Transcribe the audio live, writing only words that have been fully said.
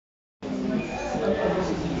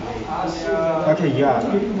Okay, yeah.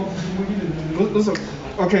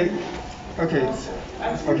 Okay, okay,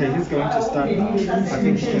 okay. He's going to start now. I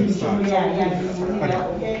think he can start.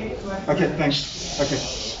 Okay,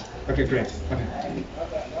 thanks. Okay, great.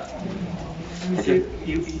 Okay.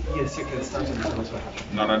 Yes, you can start.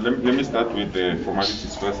 No, let me start with the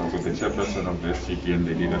formalities first. I've got the chairperson of the SGP and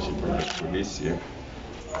the leadership of the police here.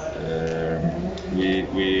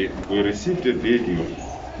 We received a video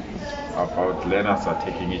about learners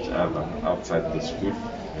attacking each other outside the school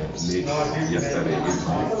late yesterday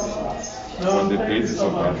evening. On the basis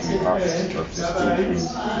of that, we asked that the school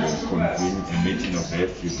should convene a meeting of the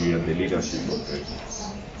SGP and the leadership of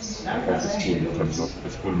the school in terms of the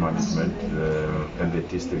school management and the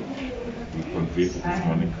district. We convened this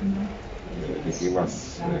morning. They gave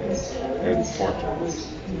us a report of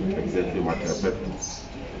exactly what happened.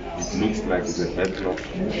 It looks like it's a battle of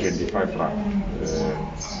 25 rand.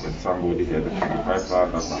 When somebody had a 25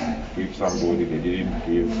 rand, if somebody they didn't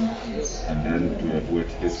give, and then to avoid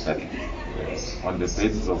this battle. On the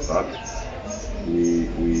basis of that, we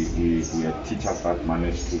had teachers that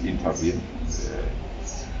managed to intervene.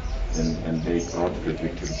 And they brought the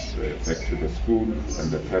victims back to the school,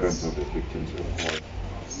 and the parents of the victims were called.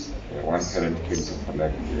 One parent came to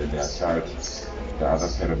collect their child, the other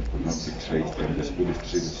parent could not be traced, and the school is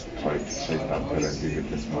trying to trace that parent even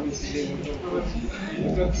this morning.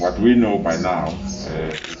 What we know by now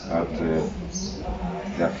is that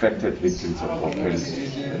the affected victims have opened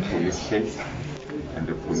a police case, and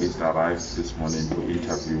the police arrived this morning to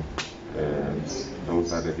interview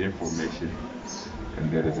those are the information. And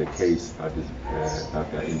there is a case that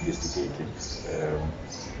they are investigating.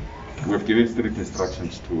 We have given strict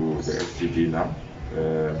instructions to the SGB now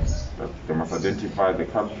that they must identify the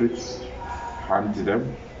culprits, hunt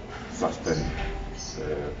them, suspend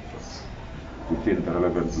within the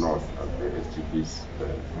relevant laws that the SGBs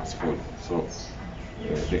must follow. So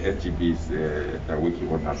the SGBs are working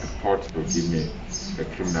on that report. They'll give me a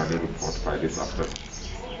criminal report by this afternoon.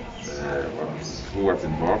 Who was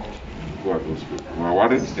involved? Who are those people? We are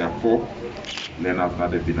worried there are 4 learners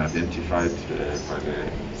that have been identified by the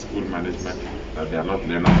school management that they are not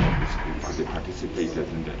learners of the school, but they participated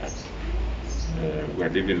in the act. We are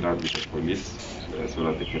leaving that with the police so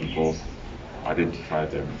that they can go identify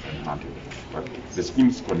them and handle them. But the school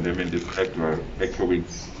is condemning this act. We are echoing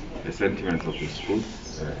the sentiments of the school.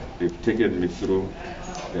 They've taken me through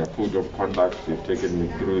their code of conduct. They've taken me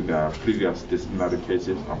through their previous disciplinary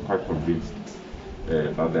cases. I'm quite convinced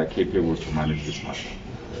that they are capable to manage this matter.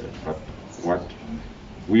 But what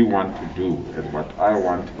we want to do, and what I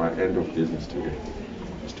want by end of business today,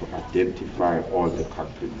 is to identify all the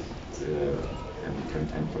culprits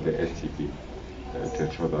and for the SGP to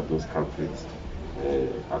ensure that those culprits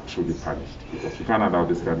are truly punished. Because we can't allow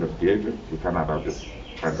this kind of behavior, we can't allow this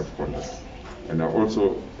kind of conduct. And I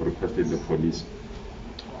also requested the police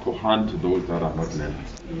to hunt those that are not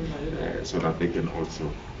learners, so that they can also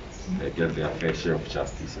get their fair share of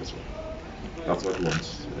justice as well. That's what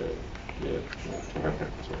wants to happen.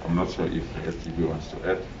 So I'm not sure if the SGB wants to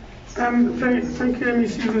add. Thank you,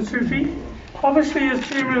 MEC Lesufi. Obviously, as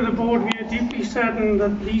chairman of the board, we are deeply saddened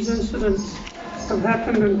that these incidents have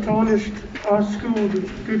happened and tarnished our school's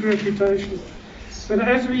good reputation. But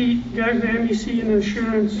as we gave the MEC an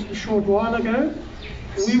assurance a short while ago,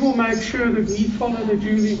 we will make sure that we follow the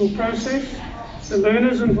due legal process. The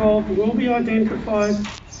learners involved will be identified,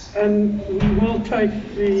 and we will take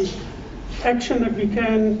the action that we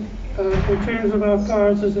can in terms of our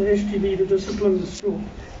powers as the SGB to discipline the school.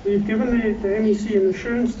 We've given the MEC an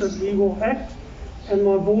assurance that we will act, and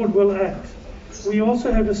my board will act. We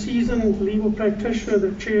also have a seasoned legal practitioner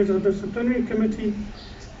that chairs our disciplinary committee,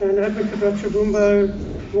 and Advocate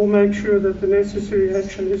Ratchabumbo will make sure that the necessary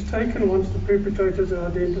action is taken once the perpetrators are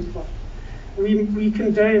identified. We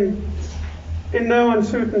condemn, in no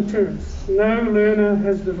uncertain terms, no learner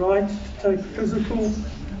has the right to take physical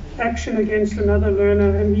action against another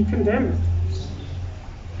learner, and we condemn it.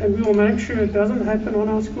 And we will make sure it doesn't happen on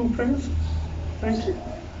our school premises. Thank you.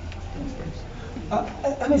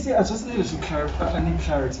 MEC, I just needed to clarify, I need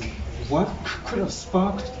clarity. What could have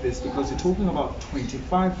sparked this? Because you're talking about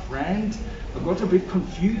 25 rand. I got a bit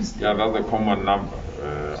confused. Yeah, that's a common number.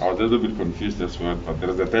 I was a little bit confused as well, but there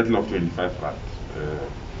is a battle of 25 rand.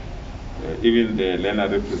 Even the learner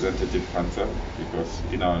representative answered, because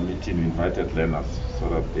in our meeting we invited learners so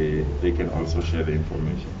that they can also share the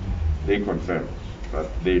information. They confirmed that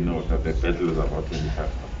they know that the battle is about 25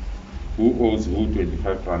 rand. Who owes who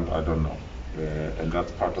 25 rand, I don't know. And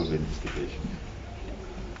that's part of the investigation.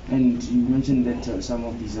 And you mentioned that some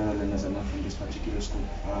of these learners are not from this particular school.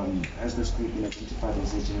 Has the school been identified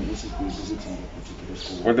as agent and also be visiting that particular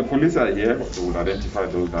school? Well, the police are here. They will identify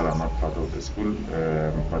those that are not part of the school,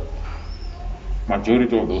 but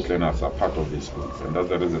majority of those learners are part of the school, and that's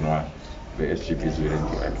the reason why the SGP is willing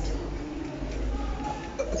to act.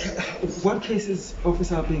 What cases,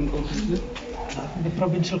 officer, are being opened with? The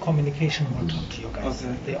provincial communication will talk to you guys.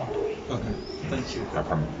 Okay. They are on the way. Okay, thank you. They're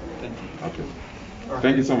coming. Thank you. Okay.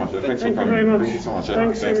 Thank you so much. Thanks for Thank you coming. very much. Thank you so much.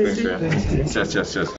 Thanks, Thanks. MEC. Yes.